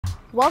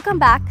Welcome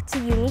back to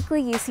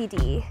Uniquely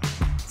UCD.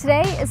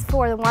 Today is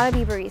for the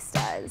wannabe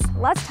baristas.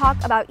 Let's talk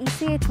about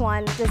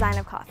ECH1 design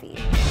of coffee.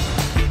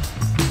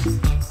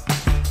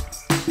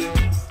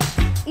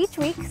 Each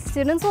week,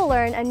 students will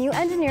learn a new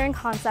engineering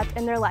concept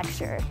in their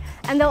lecture,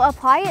 and they'll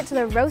apply it to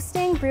the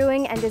roasting,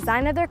 brewing, and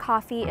design of their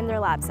coffee in their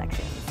lab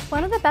sections.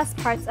 One of the best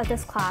parts of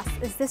this class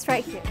is this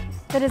right here,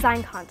 the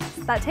design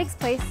contest that takes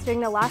place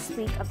during the last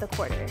week of the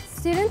quarter.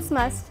 Students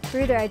must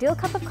brew their ideal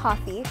cup of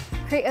coffee,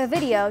 create a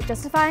video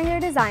justifying their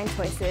design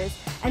choices,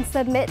 and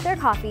submit their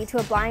coffee to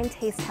a blind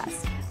taste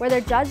test, where they're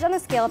judged on a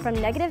scale from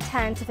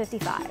 -10 to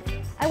 55.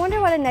 I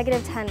wonder what a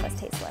 -10 must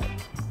taste like.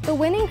 The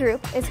winning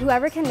group is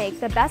whoever can make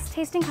the best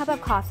tasting cup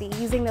of coffee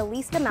using the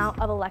least amount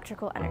of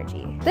electrical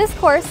energy. This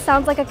course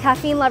sounds like a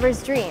caffeine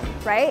lover's dream,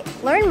 right?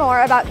 Learn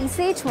more about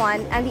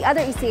ECH1 and the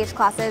other ECH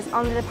classes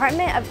on the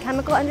Department of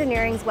Chemical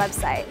Engineering's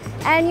website,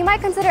 and you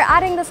might consider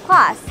adding this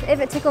class if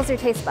it tickles your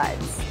taste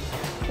buds.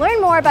 Learn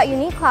more about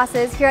unique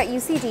classes here at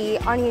UCD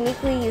on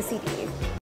Uniquely UCD.